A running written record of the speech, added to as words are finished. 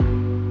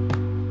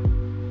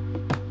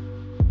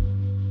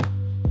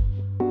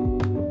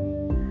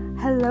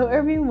Hello,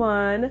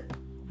 everyone.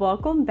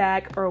 Welcome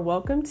back or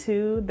welcome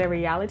to the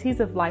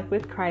Realities of Life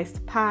with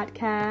Christ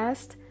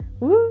podcast.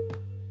 Woo!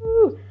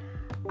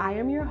 I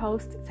am your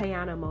host,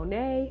 Tayana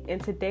Monet,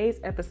 and today's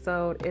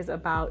episode is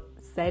about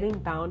setting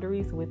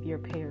boundaries with your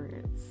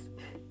parents.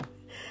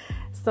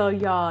 So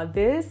y'all,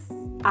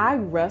 I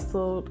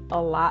wrestled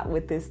a lot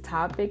with this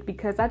topic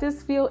because I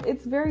just feel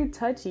it's very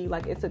touchy.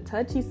 Like, it's a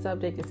touchy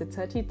subject. It's a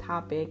touchy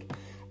topic.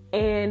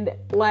 And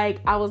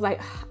I was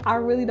like, I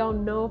really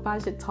don't know if I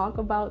should talk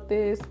about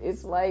this.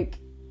 It's like,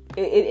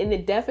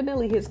 it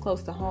definitely hits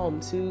close to home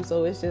too.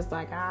 So it's just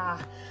like,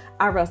 I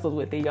wrestled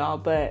with it, y'all.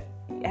 But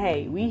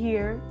hey, we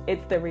here.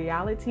 It's the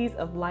realities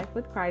of life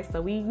with Christ. So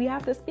we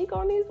have to speak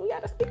on these. We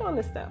got to speak on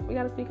this stuff. We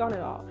got to speak on it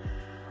all.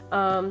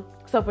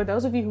 So for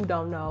those of you who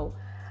don't know,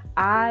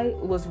 I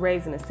was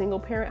raised in a single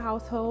parent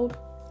household.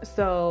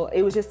 So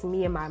it was just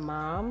me and my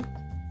mom.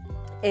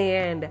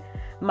 And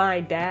my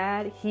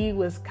dad, he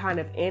was kind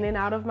of in and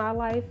out of my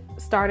life,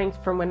 starting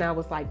from when I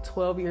was like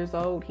 12 years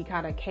old. He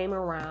kind of came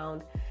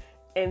around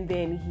and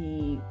then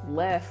he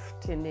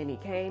left and then he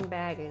came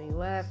back and he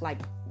left,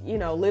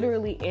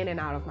 literally in and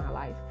out of my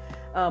life.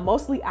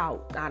 Mostly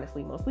out,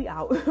 honestly, mostly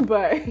out.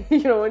 But,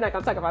 we're not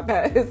going to talk about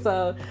that.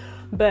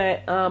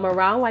 But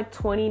around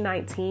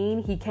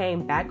 2019, he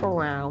came back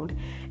around.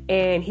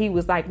 And he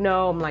was like,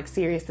 no, I'm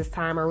serious this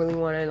time. I really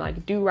want to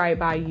do right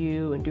by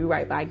you and do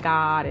right by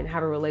God and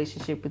have a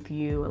relationship with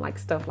you and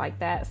stuff like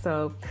that.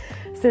 So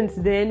since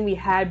then we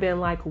had been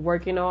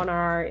working on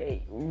our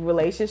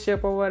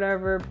relationship or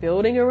whatever,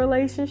 building a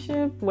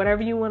relationship,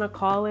 whatever you want to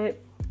call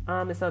it.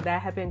 And so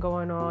that had been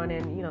going on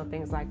and,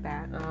 things like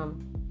that.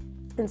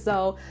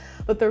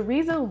 But the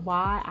reason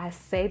why I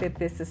say that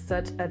this is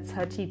such a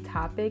touchy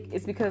topic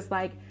is because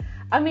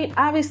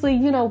obviously,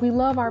 we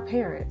love our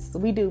parents.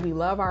 We do. We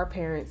love our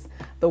parents.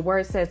 The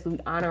word says we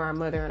honor our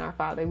mother and our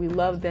father. We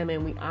love them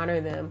and we honor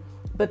them.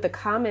 But the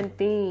common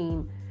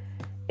theme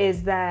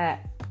is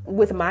that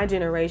with my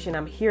generation,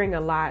 I'm hearing a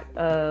lot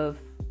of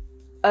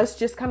us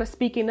just kind of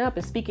speaking up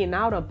and speaking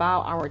out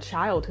about our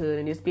childhood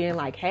and just being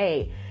like,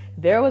 hey,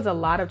 there was a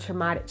lot of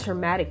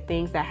traumatic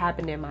things that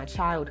happened in my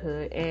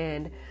childhood,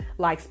 and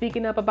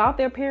speaking up about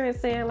their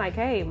parents, saying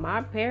hey,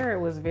 my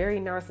parent was very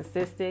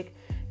narcissistic,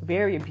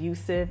 very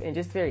abusive, and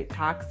just very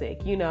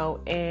toxic,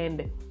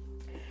 and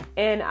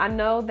I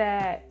know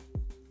that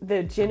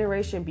the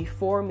generation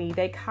before me,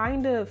 they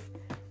kind of,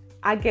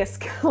 I guess,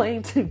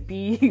 claim to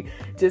be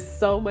just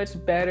so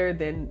much better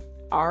than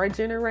our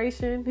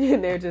generation.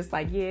 And they're just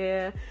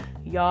yeah,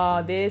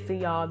 y'all this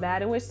and y'all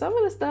that. And which some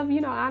of the stuff,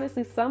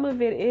 honestly, some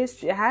of it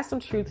has some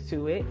truth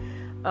to it.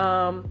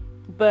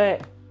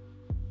 But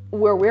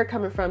where we're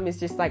coming from is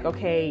just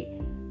okay,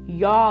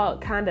 y'all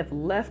kind of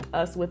left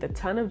us with a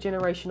ton of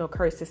generational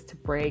curses to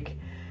break.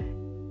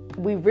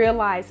 We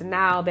realize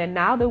now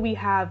that we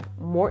have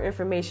more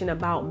information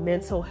about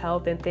mental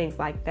health and things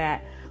like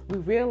that, we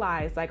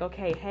realize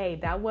okay, hey,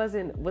 was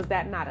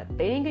that not a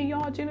thing in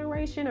y'all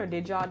generation, or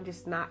did y'all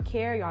just not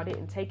care? Y'all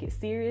didn't take it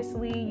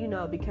seriously,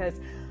 because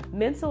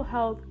mental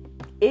health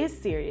is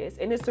serious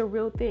and it's a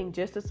real thing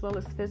just as well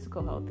as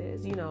physical health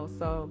is,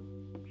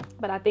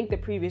 but I think the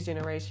previous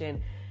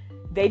generation,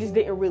 they just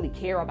didn't really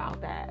care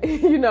about that,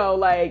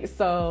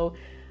 so,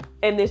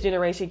 and this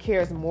generation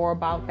cares more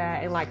about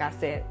that. And like I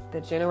said, the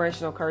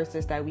generational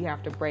curses that we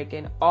have to break,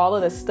 and all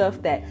of the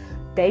stuff that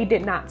they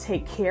did not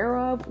take care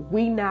of,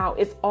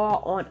 it's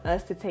all on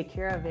us to take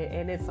care of it.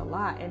 And it's a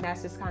lot. And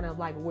that's just kind of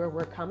where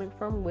we're coming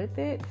from with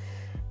it.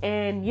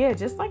 And yeah,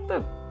 just like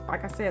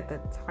I said, the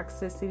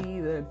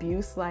toxicity, the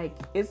abuse,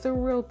 it's a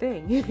real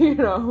thing,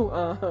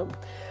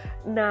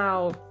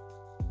 now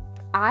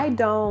I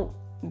don't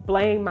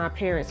blame my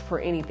parents for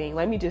anything.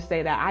 Let me just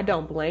say that I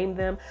don't blame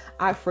them.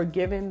 I've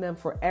forgiven them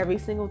for every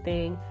single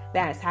thing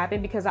that has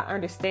happened, because I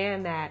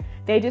understand that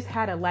they just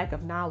had a lack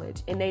of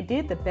knowledge and they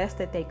did the best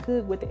that they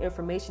could with the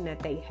information that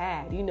they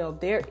had.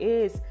 There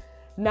is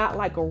not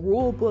a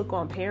rule book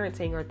on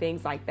parenting or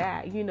things like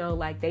that.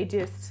 They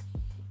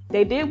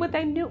did what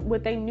they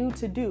knew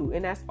to do,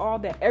 and that's all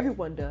that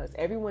everyone does.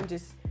 Everyone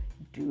just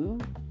do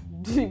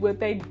what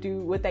they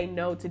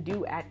know to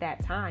do at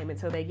that time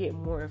until they get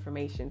more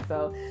information.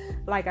 So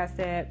like I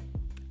said,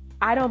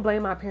 I don't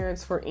blame my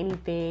parents for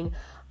anything.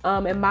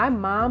 And my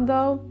mom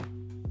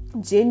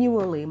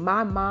genuinely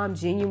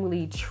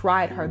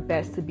tried her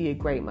best to be a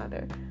great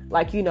mother.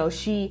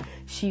 She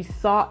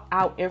sought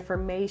out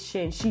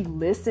information. She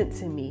listened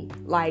to me.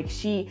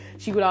 She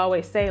would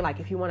always say,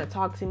 if you want to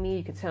talk to me,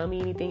 you can tell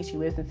me anything. She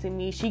listened to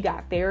me. She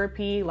got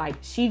therapy.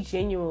 she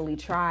genuinely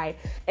tried.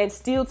 And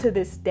still to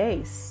this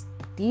day,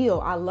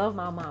 I love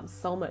my mom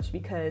so much,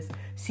 because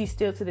she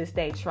still to this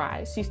day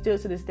tries. She still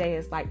to this day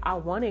is I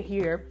want to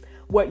hear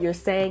what you're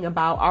saying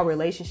about our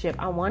relationship.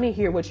 I want to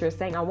hear what you're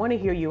saying. I want to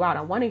hear you out.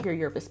 I want to hear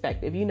your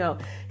perspective.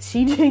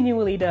 She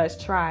genuinely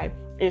does try,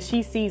 and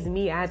she sees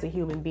me as a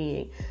human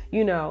being.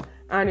 I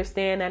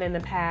understand that in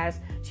the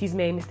past she's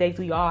made mistakes.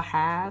 We all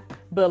have,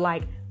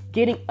 but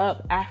getting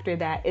up after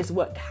that is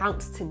what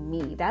counts to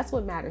me. That's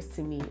what matters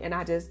to me. And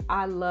I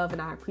love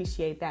and I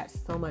appreciate that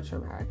so much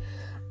from her.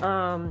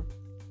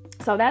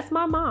 So that's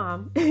my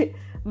mom.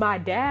 My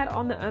dad,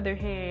 on the other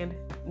hand,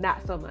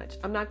 not so much.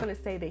 I'm not going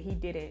to say that he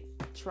didn't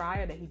try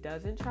or that he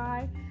doesn't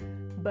try,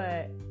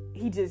 but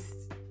he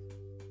just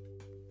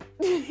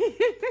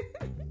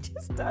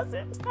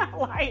doesn't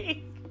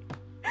like.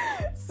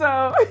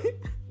 So,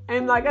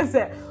 and like I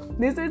said,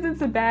 this isn't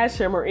to bash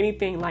him or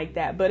anything like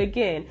that. But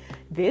again,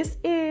 this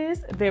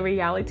is the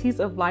Realities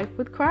of Life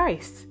with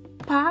Christ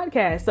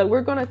podcast. So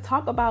we're going to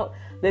talk about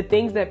the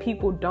things that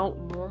people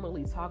don't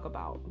normally talk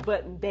about,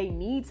 but they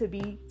need to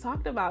be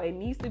talked about. It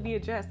needs to be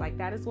addressed. Like,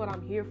 that is what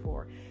I'm here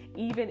for.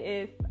 Even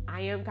if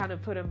I am kind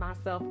of putting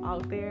myself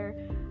out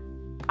there,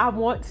 I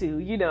want to,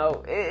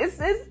 it's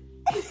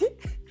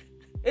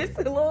it's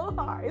a little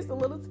hard. It's a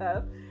little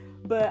tough,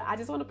 but I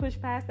just want to push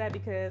past that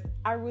because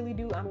I really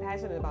do. I'm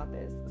passionate about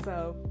this.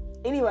 So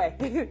anyway.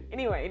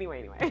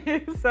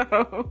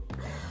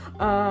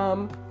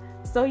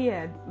 So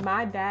yeah,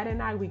 my dad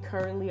and I, we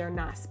currently are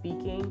not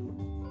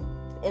speaking.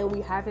 And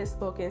we haven't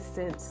spoken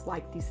since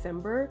like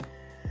December.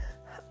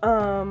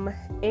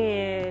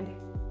 And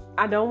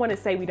I don't want to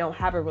say we don't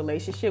have a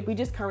relationship. We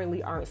just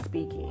currently aren't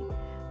speaking.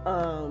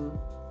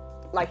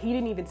 Like, he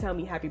didn't even tell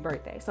me happy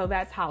birthday. So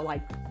that's how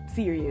like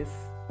serious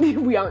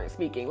we aren't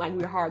speaking. Like,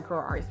 we're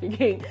hardcore aren't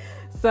speaking.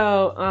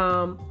 So,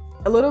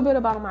 a little bit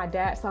about my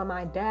dad. So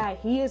my dad,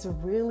 he is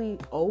really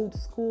old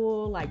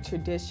school, like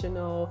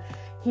traditional.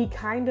 He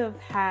kind of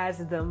has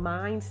the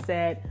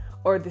mindset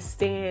or the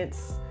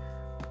stance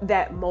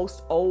that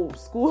most old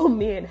school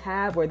men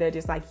have, where they're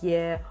just like,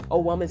 yeah, a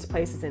woman's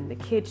place is in the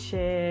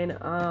kitchen.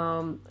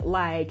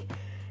 Like,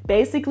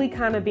 basically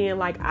kind of being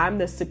like, I'm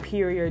the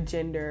superior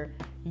gender.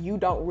 You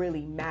don't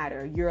really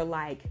matter.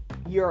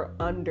 You're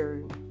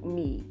under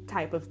me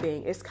type of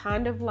thing. It's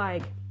kind of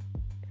like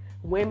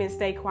women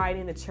stay quiet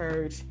in the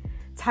church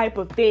type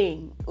of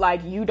thing.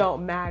 Like, you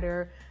don't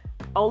matter.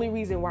 Only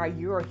reason why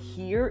you're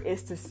here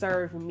is to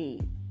serve me.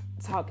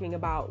 Talking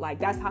about, like,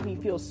 that's how he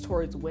feels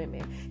towards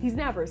women. He's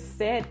never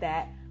said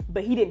that,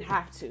 but he didn't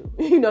have to,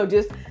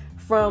 just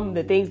from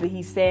the things that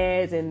he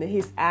says and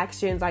his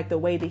actions, like the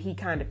way that he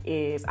kind of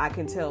is, I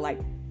can tell, like,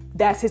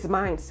 that's his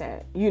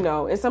mindset,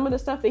 and some of the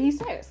stuff that he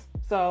says.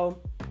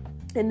 So,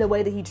 and the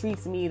way that he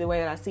treats me, the way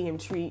that I see him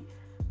treat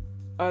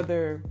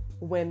other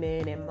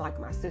women and like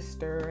my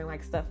sister and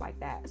like stuff like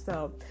that.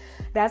 So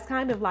that's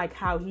kind of like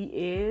how he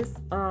is.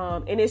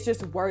 And it's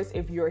just worse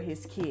if you're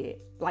his kid.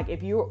 Like,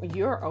 if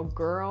you're a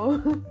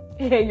girl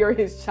and you're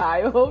his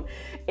child,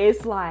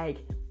 it's like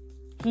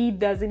he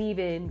doesn't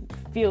even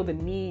feel the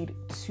need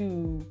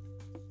to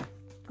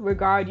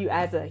regard you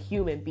as a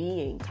human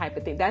being type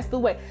of thing. That's the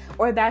way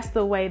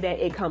that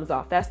it comes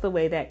off. That's the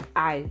way that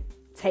I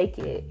take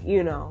it,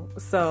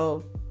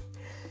 So,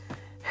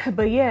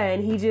 but yeah,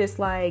 and he just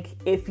like,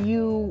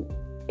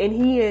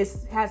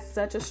 has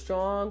such a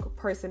strong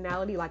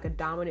personality, like a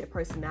dominant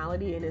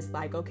personality. And it's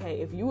like, okay,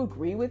 if you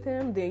agree with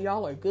him, then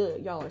y'all are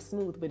good. Y'all are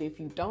smooth. But if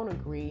you don't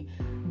agree,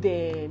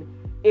 then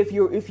if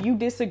you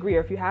disagree, or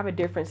if you have a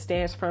different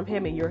stance from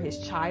him and you're his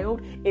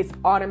child, it's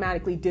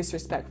automatically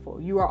disrespectful.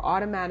 You are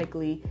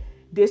automatically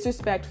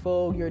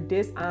disrespectful. You're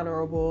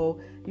dishonorable.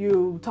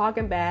 You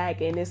talking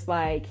back. And it's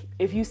like,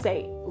 if you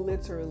say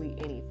literally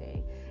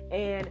anything,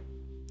 and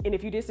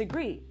if you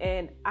disagree,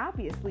 and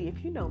obviously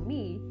if you know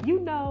me,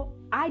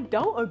 I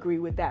don't agree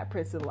with that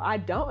principle. I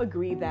don't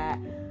agree that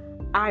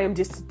I am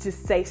just to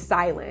stay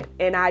silent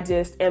and I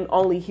just am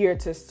only here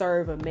to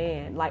serve a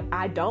man. Like,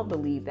 I don't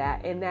believe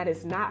that. And that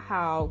is not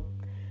how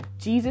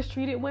Jesus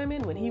treated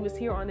women when he was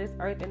here on this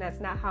earth. And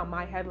that's not how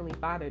my Heavenly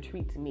Father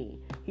treats me.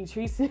 He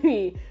treats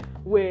me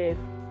with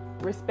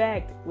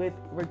respect, with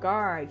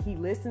regard. He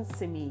listens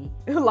to me.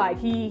 Like,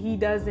 he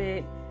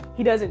doesn't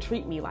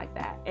treat me like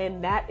that.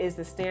 And that is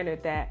the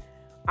standard that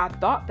I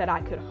thought that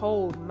I could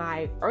hold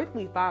my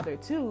earthly father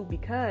to,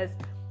 because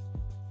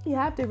you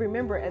have to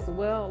remember as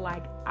well,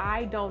 like,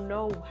 I don't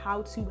know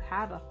how to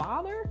have a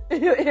father,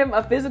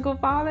 a physical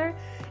father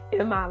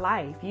in my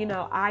life.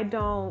 I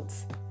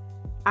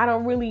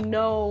don't really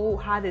know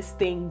how this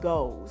thing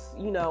goes,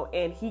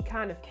 and he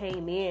kind of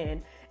came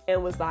in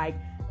and was like,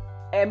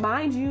 and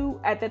mind you,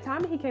 at the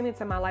time he came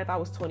into my life, I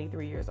was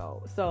 23 years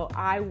old. So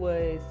I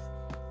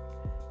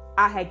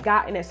had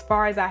gotten as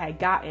far as I had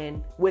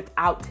gotten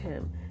without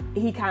him.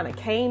 He kind of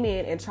came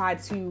in and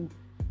tried to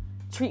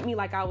treat me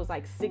like I was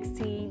like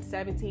 16,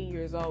 17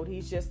 years old.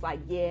 He's just like,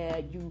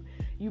 yeah,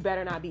 you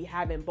better not be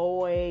having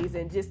boys,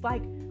 and just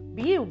like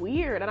being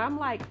weird. And I'm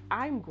like,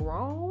 I'm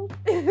grown.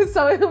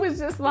 So it was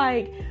just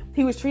like,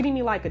 he was treating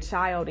me like a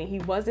child, and he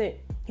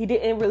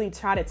didn't really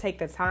try to take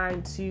the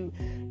time to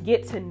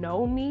get to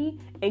know me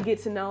and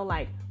get to know,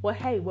 like, well,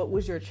 hey, what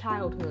was your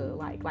childhood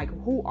like? Like,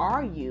 who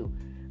are you?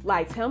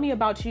 Like, tell me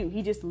about you.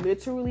 He just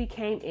literally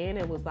came in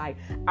and was like,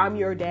 I'm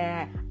your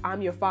dad.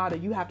 I'm your father.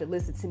 You have to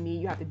listen to me.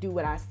 You have to do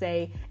what I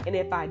say. And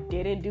if I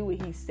didn't do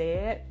what he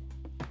said,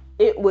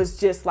 it was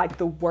just like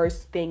the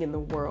worst thing in the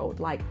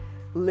world. Like,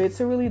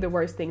 literally the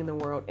worst thing in the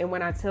world. And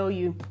when I tell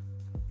you,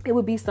 it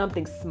would be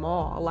something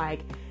small.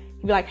 Like,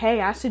 he'd be like,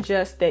 hey, I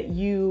suggest that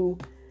you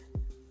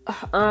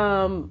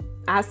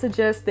I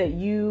suggest that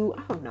you,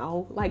 I don't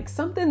know, like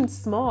something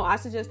small. I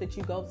suggest that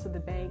you go to the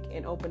bank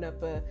and open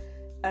up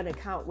an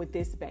account with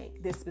this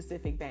bank, this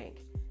specific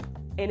bank.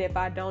 And if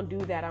I don't do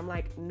that, I'm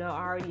like, no,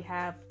 I already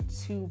have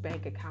 2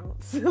 bank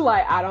accounts.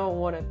 Like, I don't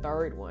want a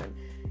third one.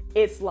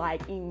 It's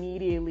like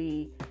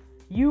immediately,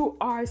 you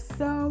are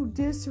so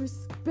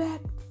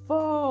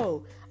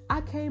disrespectful.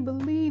 I can't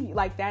believe you.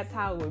 Like, that's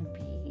how it would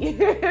be.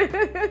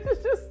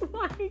 It's just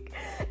like,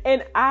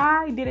 and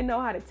I didn't know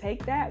how to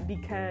take that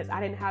because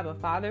I didn't have a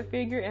father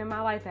figure in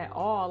my life at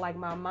all. Like,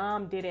 my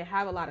mom didn't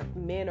have a lot of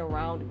men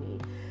around me.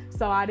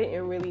 So I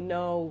didn't really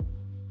know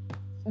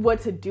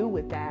what to do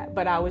with that.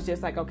 But I was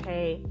just like,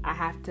 okay, I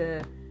have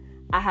to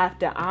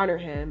honor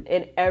him.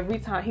 And every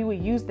time he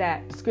would use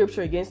that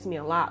scripture against me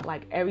a lot,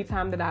 like every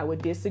time that I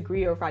would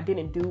disagree or if I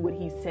didn't do what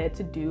he said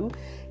to do,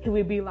 he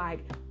would be like,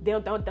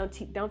 don't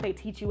they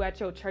teach you at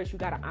your church you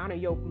got to honor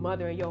your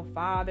mother and your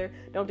father?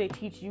 Don't they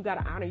teach you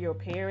got to honor your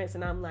parents?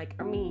 And I'm like,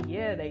 I mean,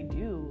 yeah, they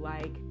do.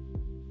 Like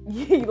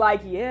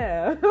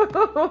yeah.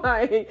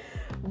 Like,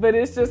 but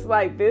it's just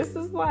like, this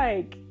is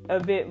like a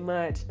bit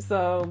much.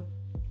 So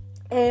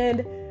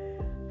here's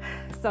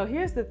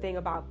the thing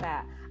about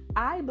that.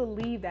 I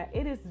believe that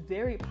it is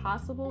very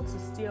possible to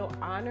still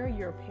honor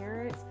your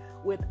parents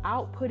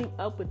without putting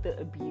up with the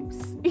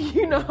abuse,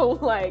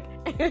 like,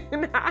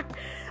 and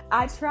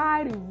I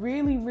tried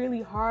really,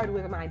 really hard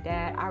with my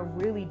dad. I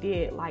really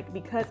did, like,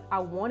 because I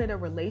wanted a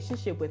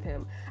relationship with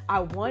him. I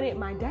wanted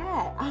my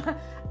dad.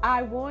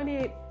 I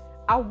wanted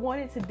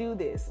to do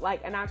this,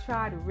 like, and I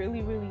tried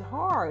really, really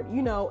hard,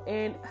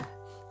 and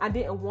I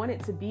didn't want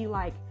it to be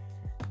like,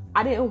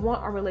 I didn't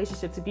want our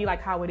relationship to be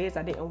like how it is.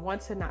 I didn't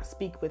want to not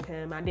speak with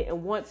him. I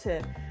didn't want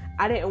to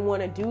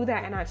do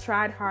that. And I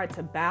tried hard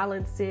to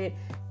balance it.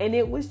 And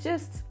it was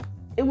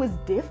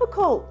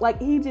difficult.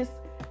 Like, he just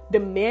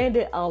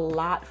demanded a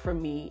lot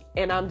from me.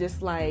 And I'm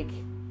just like,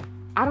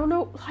 I don't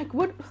know, like,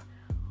 what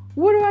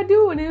do I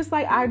do? And it's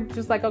like, I'm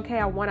just like, okay,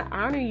 I want to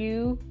honor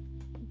you.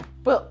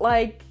 But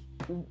like,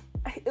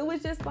 it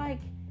was just like,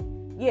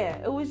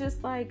 yeah, it was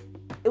just like,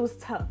 it was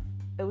tough.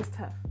 It was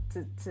tough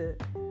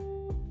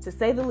to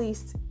say the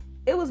least.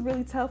 It was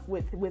really tough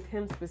with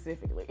him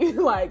specifically.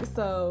 Like,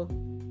 so,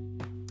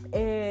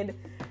 and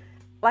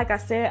like I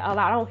said,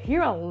 I don't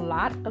hear a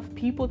lot of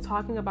people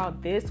talking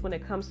about this when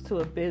it comes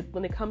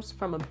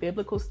from a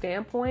biblical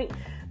standpoint,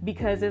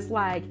 because it's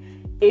like,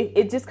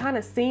 it just kind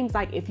of seems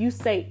like if you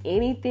say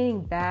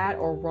anything bad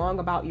or wrong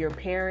about your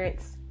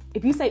parents,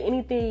 if you say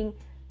anything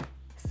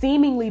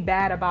seemingly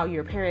bad about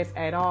your parents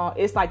at all,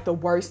 it's like the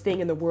worst thing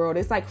in the world.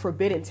 It's like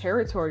forbidden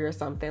territory or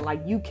something.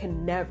 Like, you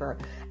can never,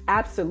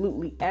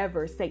 absolutely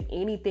ever say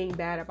anything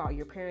bad about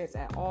your parents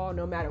at all,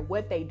 no matter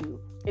what they do.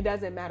 It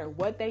doesn't matter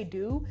what they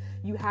do.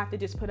 You have to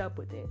just put up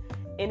with it.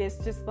 And it's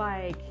just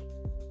like,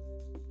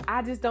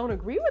 I just don't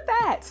agree with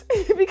that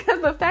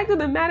because the fact of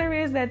the matter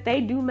is that they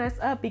do mess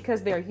up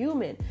because they're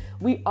human.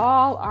 We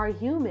all are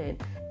human.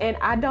 And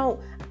I don't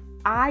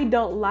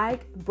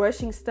like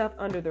brushing stuff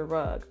under the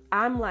rug.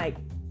 I'm like,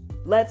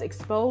 let's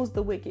expose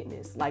the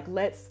wickedness. Like,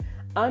 let's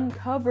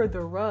uncover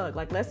the rug.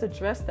 Like, let's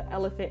address the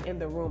elephant in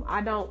the room.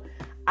 I don't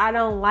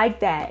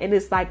like that. And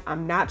it's like,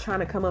 I'm not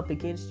trying to come up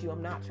against you.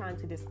 I'm not trying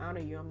to dishonor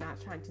you. I'm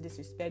not trying to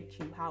disrespect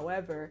you.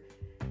 However,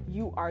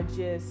 you are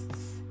just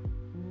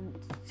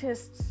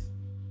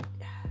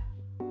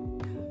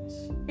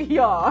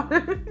y'all.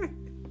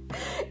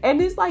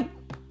 And it's like,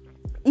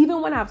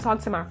 even when I've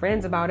talked to my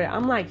friends about it,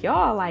 I'm like,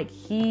 y'all, like,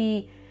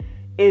 he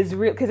is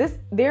real. Because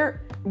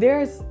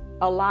there's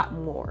a lot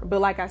more. But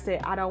like I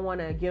said, I don't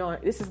want to get on.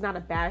 This is not a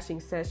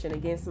bashing session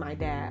against my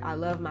dad. I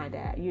love my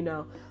dad,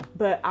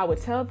 But I would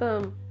tell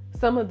them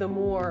some of the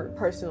more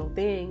personal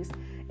things.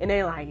 And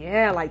they're like,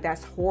 yeah, like,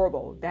 that's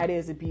horrible. That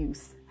is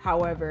abuse.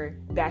 However,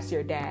 that's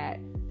your dad.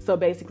 So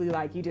basically,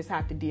 like, you just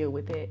have to deal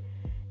with it.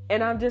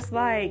 And I'm just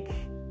like,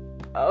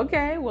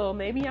 okay, well,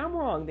 maybe I'm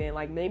wrong then.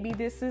 Like, maybe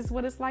this is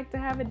what it's like to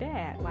have a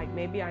dad. Like,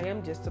 maybe I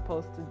am just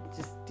supposed to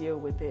just deal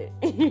with it,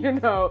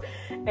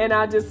 And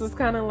I just was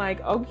kind of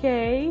like,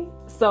 okay.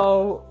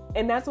 So,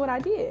 and that's what I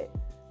did.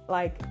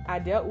 Like, I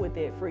dealt with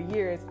it for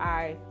years.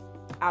 I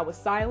was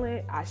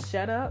silent. I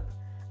shut up.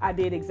 I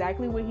did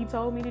exactly what he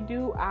told me to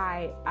do.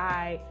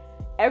 I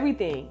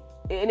everything.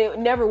 And it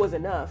never was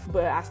enough,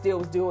 but I still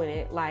was doing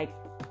it. Like,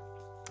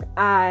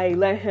 I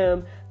let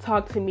him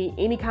talk to me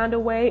any kind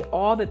of way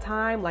all the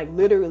time, like,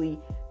 literally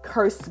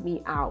curse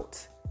me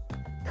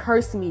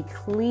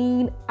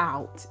clean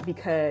out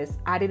because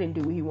I didn't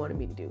do what he wanted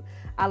me to do.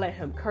 I let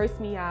him curse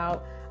me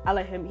out.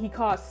 He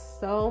caused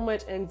so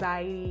much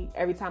anxiety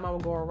every time I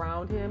would go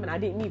around him, and I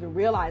didn't even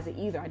realize it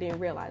either. I didn't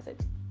realize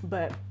it,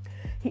 but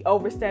he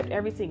overstepped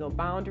every single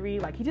boundary.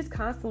 Like, he just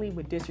constantly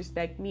would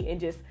disrespect me and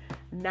just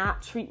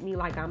not treat me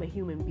like I'm a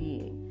human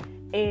being.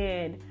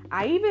 And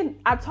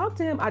I talked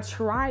to him. I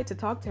tried to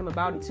talk to him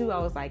about it too. I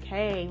was like,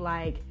 hey,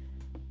 like,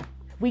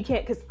 we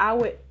can't, because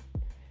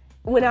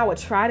when I would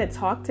try to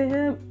talk to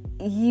him,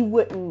 he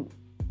wouldn't,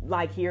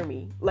 like, hear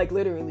me. Like,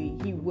 literally,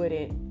 he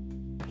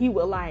wouldn't. He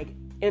would, like,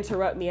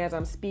 interrupt me as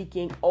I'm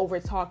speaking, over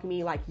talk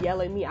me, like,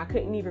 yell at me. I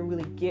couldn't even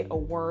really get a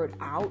word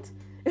out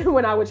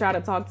when I would try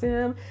to talk to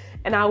him.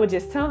 And I would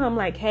just tell him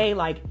like, hey,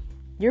 like,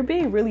 you're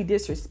being really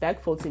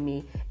disrespectful to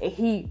me.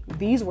 And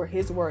these were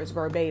his words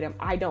verbatim.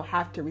 I don't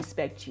have to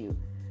respect you.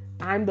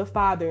 I'm the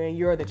father and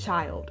you're the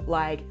child.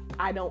 Like,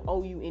 I don't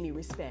owe you any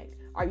respect.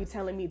 Are you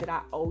telling me that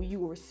I owe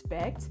you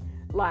respect?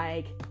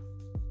 Like,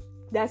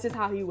 that's just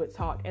how he would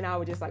talk. And I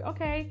would just like,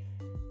 okay,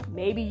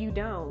 maybe you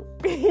don't.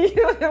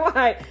 You know,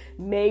 like,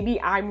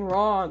 maybe I'm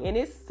wrong. And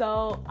it's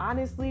so,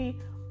 honestly,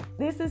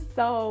 this is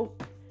so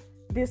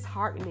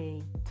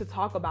disheartening to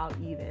talk about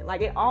even. Like,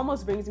 it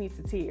almost brings me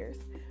to tears.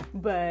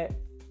 But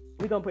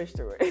we're gonna push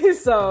through it.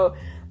 So,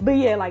 but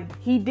yeah,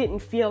 like, he didn't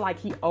feel like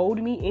he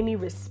owed me any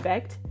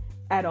respect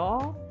at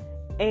all.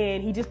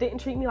 And he just didn't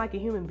treat me like a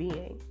human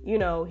being. You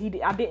know,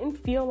 I didn't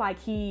feel like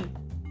he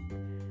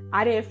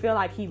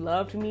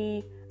loved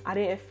me. I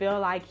didn't feel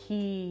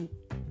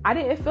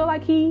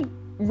like he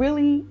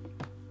really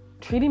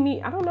treated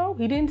me. I don't know.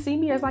 He didn't see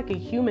me as like a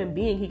human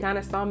being. He kind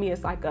of saw me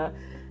as like a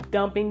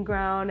dumping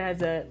ground,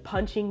 as a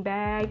punching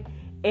bag.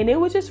 And it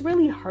was just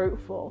really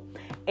hurtful.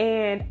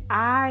 And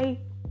I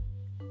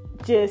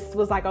just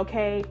was like,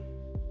 okay,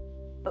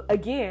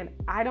 again,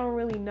 I don't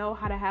really know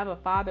how to have a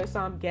father, so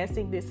I'm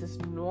guessing this is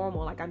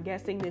normal. Like, I'm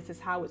guessing this is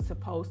how it's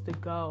supposed to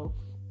go.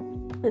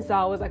 And so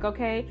I was like,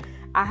 okay,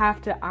 I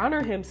have to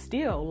honor him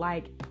still.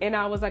 Like, and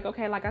I was like,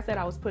 okay, like I said,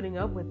 I was putting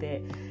up with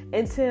it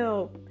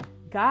until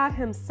God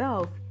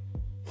himself,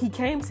 he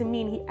came to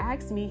me and he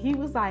asked me, he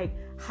was like,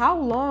 how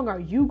long are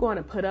you going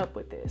to put up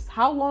with this?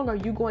 How long are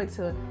you going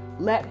to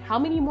how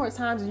many more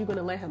times are you going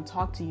to let him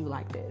talk to you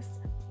like this?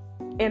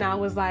 And I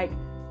was like,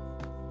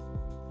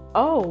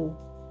 oh,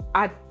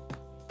 I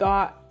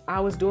thought I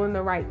was doing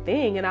the right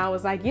thing. And I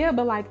was like, yeah,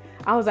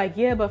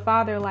 but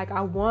Father, like,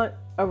 I want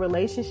a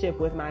relationship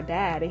with my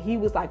dad. And he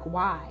was like,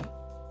 why?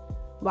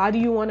 Why do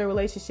you want a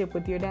relationship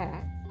with your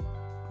dad?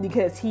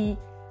 Because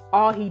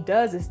all he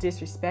does is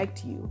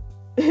disrespect you.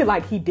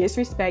 Like, he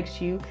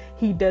disrespects you.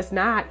 He does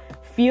not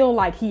feel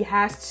like he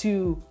has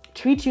to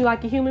treat you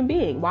like a human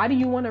being. Why do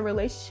you want a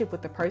relationship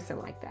with a person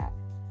like that?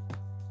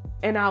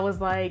 And I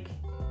was like,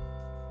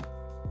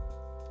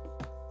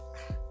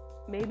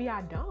 maybe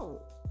I don't.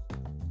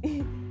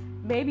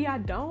 Maybe I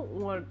don't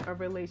want a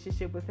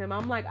relationship with him.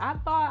 I'm like, I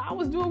thought I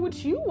was doing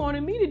what you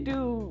wanted me to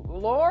do,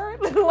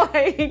 Lord.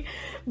 Like,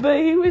 but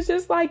he was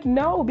just like,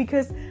 no,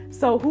 because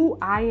so who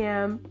I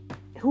am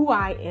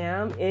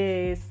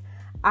is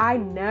I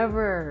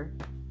never,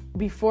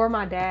 before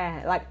my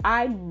dad, like,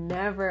 I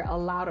never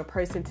allowed a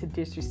person to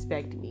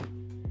disrespect me.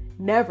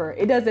 Never.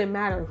 It doesn't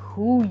matter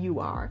who you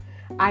are.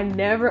 I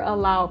never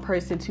allow a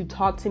person to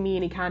talk to me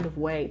any kind of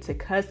way, to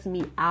cuss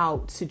me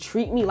out, to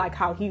treat me like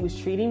how he was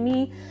treating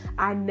me.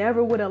 I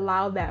never would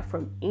allow that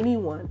from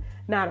anyone.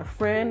 Not a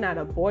friend, not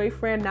a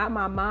boyfriend, not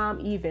my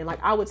mom even. Like,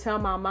 I would tell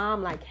my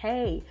mom, like,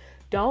 hey,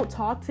 don't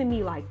talk to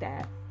me like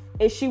that.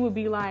 And she would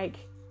be like,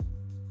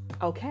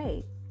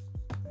 okay,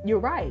 you're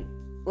right.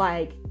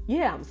 Like,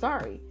 yeah, I'm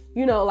sorry.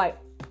 You know, like,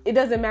 it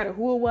doesn't matter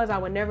who it was. I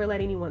would never let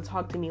anyone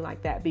talk to me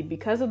like that. But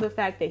because of the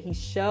fact that he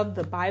shoved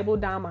the Bible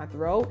down my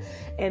throat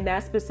and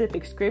that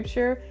specific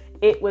scripture,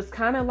 it was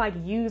kind of like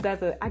used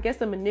as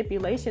a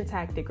manipulation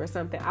tactic or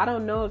something. I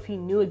don't know if he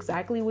knew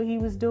exactly what he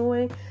was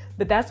doing,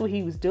 but that's what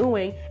he was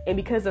doing. And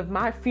because of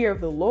my fear of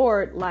the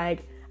Lord,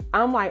 like,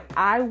 I'm like,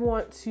 I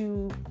want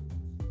to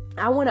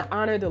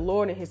honor the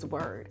Lord and his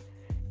word.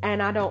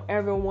 And I don't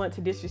ever want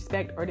to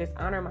disrespect or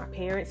dishonor my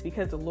parents,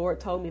 because the Lord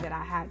told me that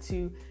I had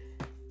to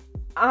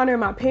honor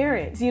my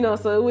parents, you know.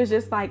 So it was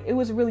just like, it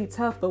was really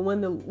tough. But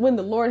when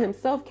the Lord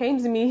himself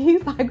came to me,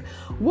 he's like,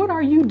 what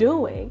are you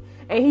doing?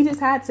 And he just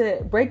had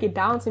to break it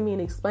down to me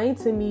and explain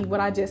to me what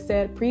I just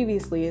said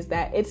previously, is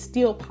that it's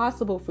still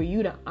possible for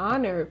you to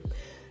honor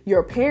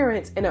your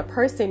parents and a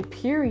person,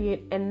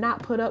 period, and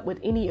not put up with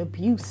any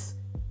abuse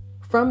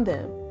from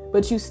them.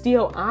 But you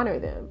still honor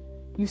them.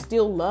 You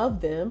still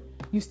love them.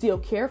 You still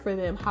care for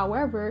them.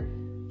 However,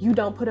 you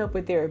don't put up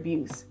with their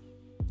abuse.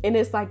 And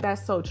it's like,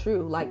 that's so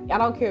true. Like, I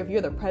don't care if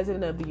you're the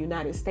president of the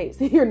United States.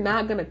 You're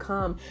not going to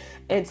come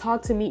and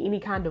talk to me any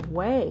kind of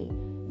way.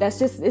 That's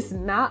just, it's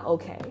not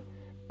okay.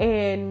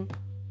 And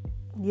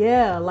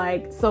yeah,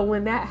 like, so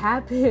when that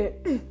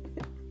happened,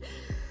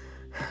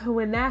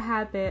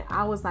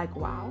 I was like,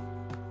 wow.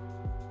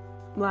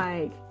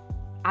 Like,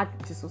 I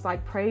just was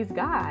like, praise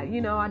God.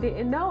 You know, I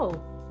didn't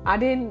know. I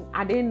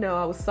didn't know.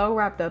 I was so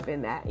wrapped up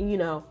in that, you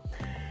know.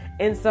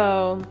 And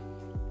so,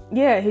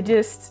 yeah, he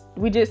just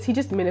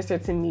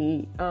ministered to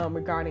me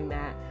regarding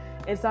that.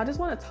 And so I just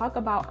want to talk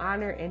about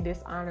honor and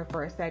dishonor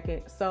for a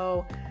second.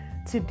 So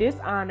to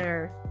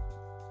dishonor,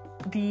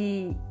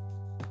 the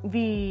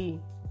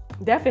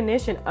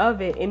definition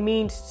of it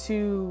means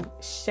to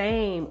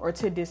shame or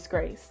to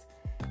disgrace.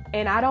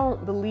 And I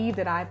don't believe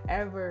that I've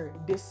ever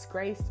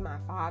disgraced my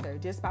father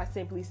just by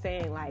simply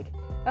saying like,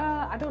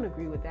 I don't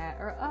agree with that,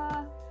 or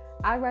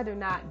I'd rather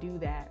not do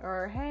that,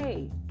 or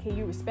hey, can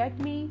you respect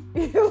me?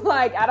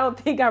 Like, I don't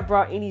think I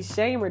brought any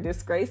shame or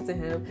disgrace to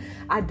him.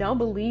 I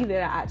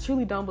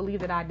truly don't believe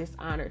that I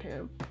dishonored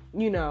him.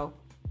 You know,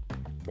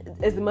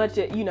 as much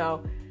as, you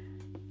know,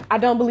 I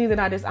don't believe that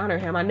I dishonor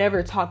him. I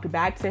never talked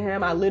back to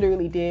him. I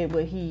literally did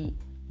what he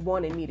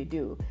wanted me to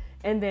do.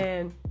 And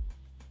then,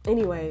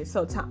 anyway,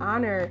 so to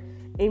honor,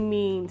 it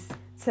means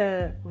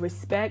to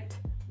respect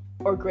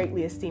or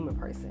greatly esteem a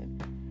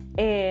person.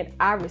 And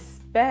I'd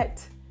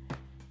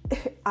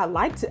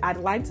like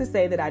to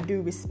say that I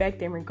do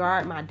respect and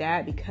regard my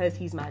dad because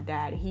he's my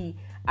dad. He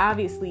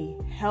obviously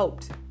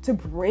helped to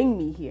bring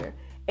me here.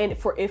 And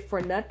if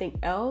for nothing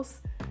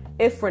else,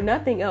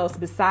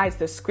 besides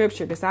the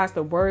scripture, besides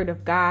the word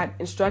of God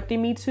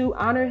instructing me to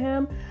honor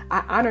him,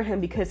 I honor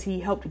him because he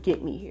helped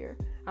get me here.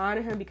 I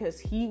honor him because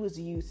he was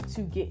used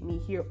to get me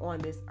here on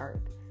this earth,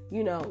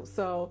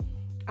 so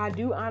I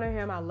do honor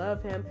him. I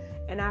love him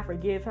and I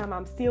forgive him.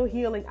 I'm still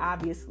healing,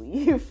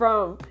 obviously,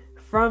 from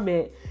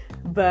it.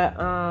 But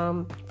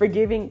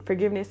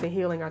forgiveness and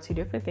healing are two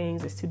different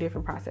things. It's two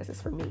different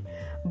processes for me.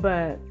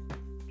 But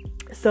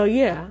so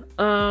yeah,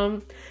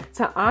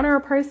 to honor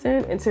a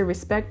person and to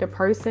respect a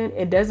person,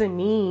 it doesn't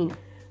mean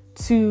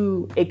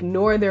to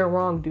ignore their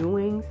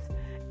wrongdoings.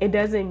 It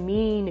doesn't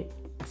mean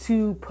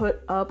to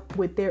put up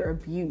with their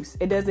abuse.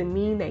 It doesn't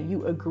mean that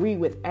you agree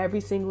with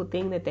every single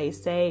thing that they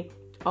say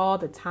all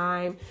the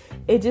time.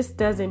 It just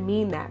doesn't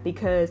mean that,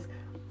 because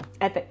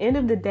at the end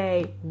of the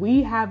day,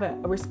 we have a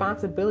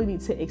responsibility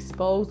to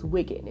expose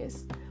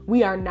wickedness. We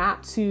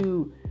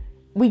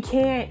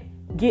can't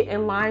get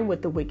in line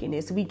with the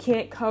wickedness. We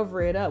can't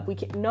cover it up.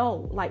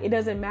 It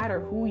doesn't matter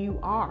who you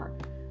are.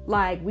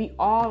 Like, we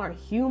all are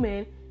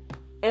human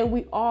and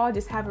we all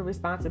just have a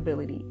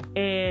responsibility.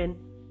 And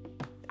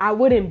I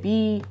wouldn't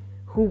be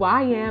who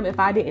I am if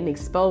I didn't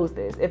expose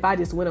this, if I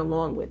just went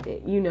along with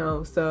it,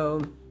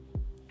 so.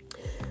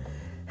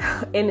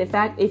 And in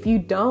fact, if you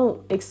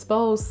don't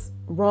expose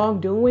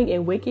wrongdoing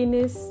and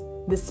wickedness,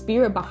 the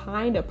spirit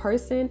behind a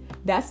person,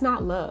 that's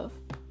not love.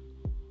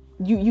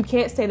 You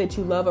can't say that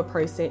you love a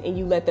person and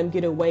you let them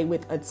get away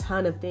with a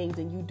ton of things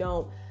and you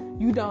don't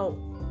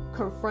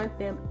confront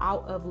them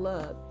out of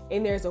love.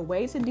 And there's a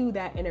way to do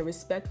that in a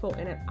respectful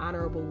and an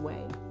honorable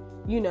way,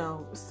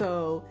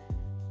 so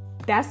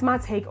that's my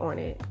take on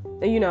it.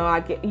 I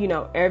get,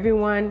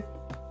 everyone,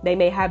 they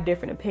may have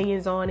different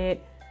opinions on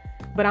it,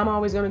 but I'm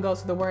always going to go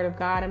to the word of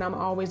God, and I'm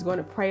always going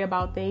to pray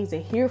about things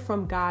and hear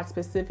from God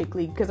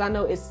specifically, because I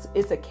know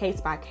it's a case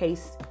by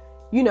case,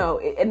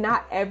 and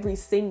not every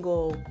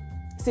single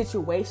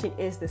situation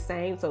is the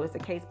same. So it's a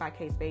case by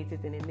case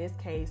basis. And in this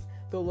case,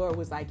 the Lord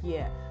was like,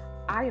 yeah,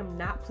 I am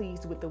not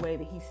pleased with the way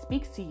that he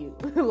speaks to you.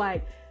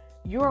 Like,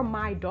 you're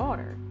my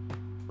daughter.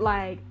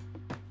 Like,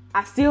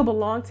 I still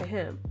belong to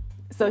him.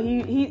 So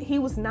he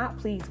was not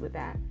pleased with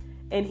that.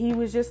 And he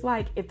was just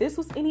like, if this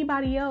was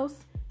anybody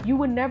else, you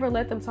would never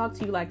let them talk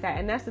to you like that.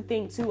 And that's the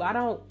thing too. I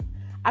don't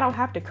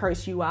have to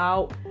curse you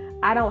out.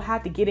 I don't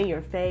have to get in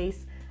your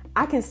face.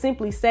 I can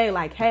simply say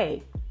like,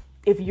 hey,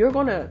 if you're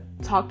going to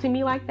talk to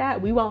me like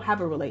that, we won't have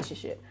a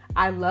relationship.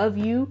 I love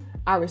you.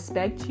 I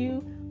respect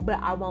you,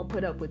 but I won't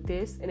put up with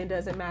this. And it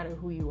doesn't matter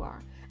who you are.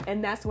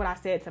 And that's what I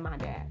said to my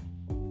dad.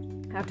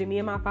 After me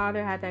and my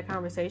father had that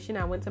conversation,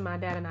 I went to my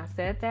dad and I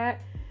said that.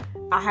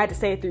 I had to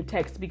say it through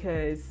text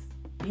because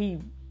he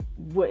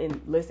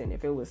wouldn't listen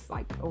if it was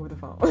like over the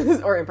phone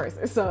or in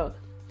person. So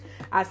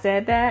I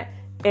said that.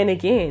 And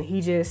again,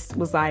 he just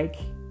was like,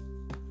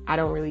 I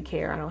don't really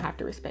care. I don't have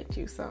to respect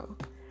you. So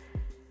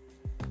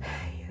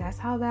that's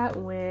how that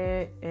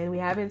went. And we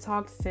haven't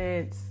talked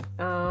since.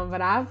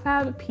 But I've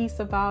had a peace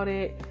about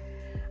it.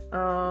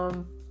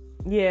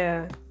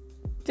 Yeah,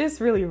 just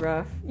really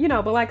rough,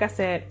 but like I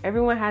said,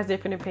 everyone has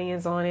different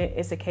opinions on it.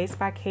 It's a case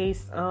by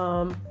case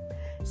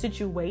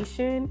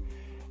situation.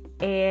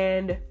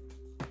 And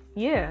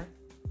yeah.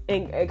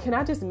 And can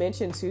I just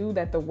mention too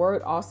that the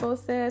word also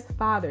says,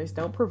 fathers,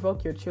 don't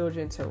provoke your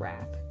children to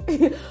wrath.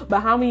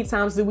 But how many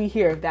times do we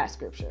hear of that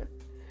scripture?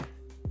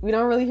 We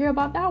don't really hear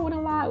about that one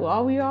a lot. Well,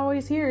 all we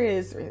always hear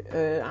is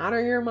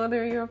honor your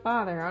mother and your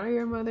father, honor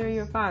your mother and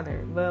your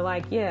father. But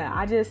like, yeah,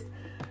 I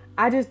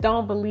just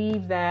don't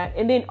believe that.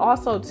 And then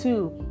also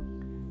too,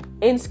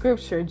 in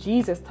scripture,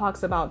 Jesus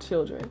talks about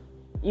children.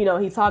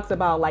 He talks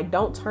about like,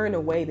 don't turn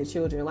away the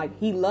children. Like,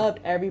 he loved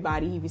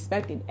everybody. He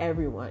respected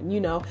everyone,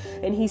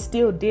 and he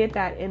still did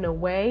that in a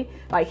way.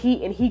 Like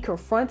he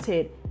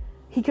confronted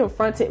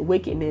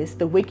wickedness,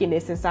 the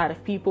wickedness inside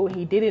of people.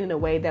 He did it in a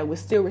way that was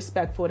still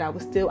respectful, that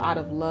was still out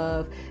of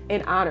love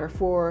and honor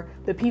for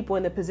the people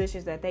in the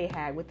positions that they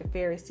had with the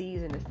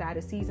Pharisees and the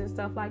Sadducees and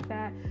stuff like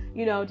that.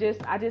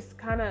 I just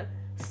kind of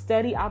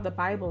study out the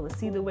Bible and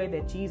see the way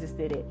that Jesus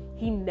did it.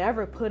 He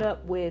didn't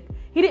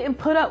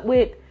put up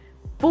with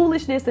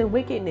foolishness and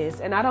wickedness.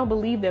 And I don't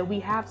believe that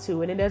we have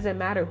to. And it doesn't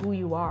matter who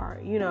you are,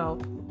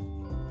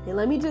 And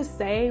let me just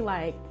say,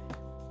 like,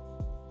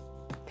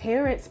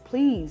 parents,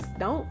 please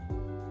don't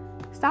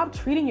stop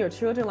treating your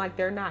children like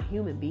they're not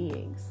human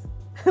beings.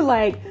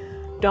 Like,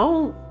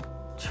 don't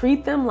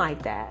treat them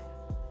like that.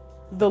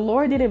 The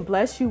Lord didn't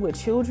bless you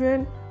with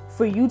children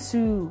for you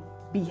to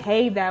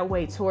behave that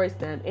way towards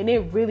them. And it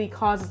really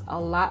causes a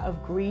lot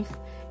of grief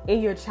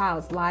in your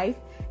child's life.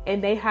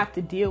 And they have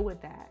to deal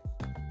with that.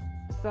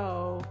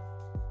 So,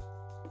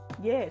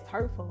 yeah, it's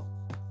hurtful.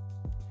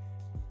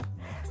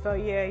 So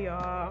yeah,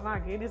 y'all, my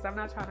goodness, I'm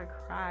not trying to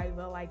cry,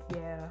 but like,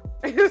 yeah.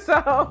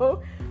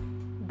 So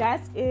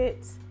that's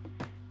it.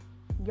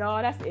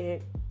 Y'all, that's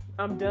it.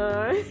 I'm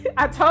done.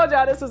 I told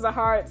y'all this was a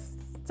hard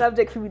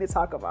subject for me to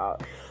talk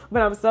about,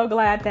 but I'm so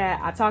glad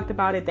that I talked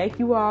about it. Thank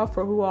you all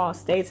for who all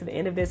stayed to the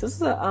end of this. This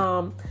is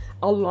a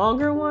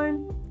longer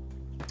one,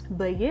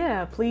 but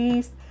yeah,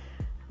 please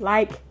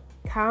like,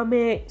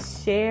 comment,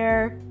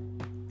 share,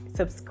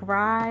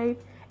 subscribe,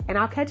 and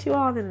I'll catch you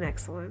all in the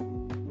next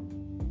one.